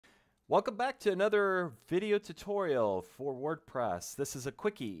Welcome back to another video tutorial for WordPress. This is a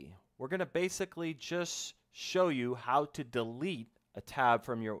quickie. We're going to basically just show you how to delete a tab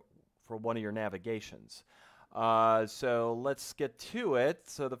from one of your navigations. So let's get to it.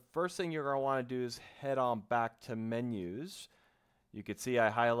 So the first thing you're going to want to do is head on back to menus. You can see I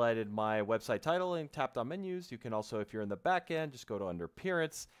highlighted my website title and tapped on menus. You can also, if you're in the back end, just go to under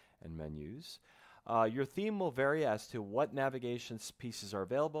appearance and menus. Your theme will vary as to what navigation pieces are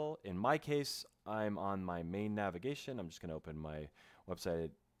available. In my case, I'm on my main navigation. I'm just going to open my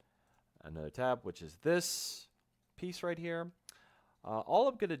website, another tab, which is this piece right here. All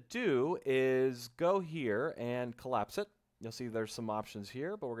I'm going to do is go here and collapse it. You'll see there's some options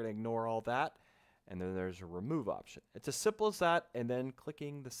here, but we're going to ignore all that. And then there's a remove option. It's as simple as that, and then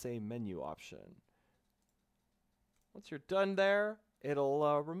clicking the same menu option. Once you're done there,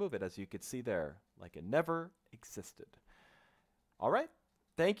 it'll remove it, as you can see there, like it never existed. All right.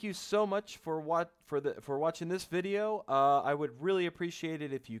 Thank you so much for watching this video. I would really appreciate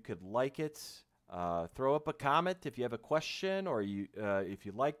it if you could like it. Throw up a comment if you have a question, or if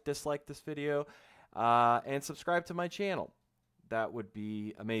you dislike this video, and subscribe to my channel. That would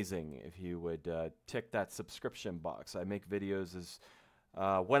be amazing if you would tick that subscription box. I make videos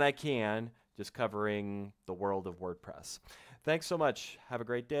when I can, just covering the world of WordPress. Thanks so much. Have a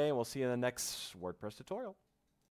great day, and we'll see you in the next WordPress tutorial.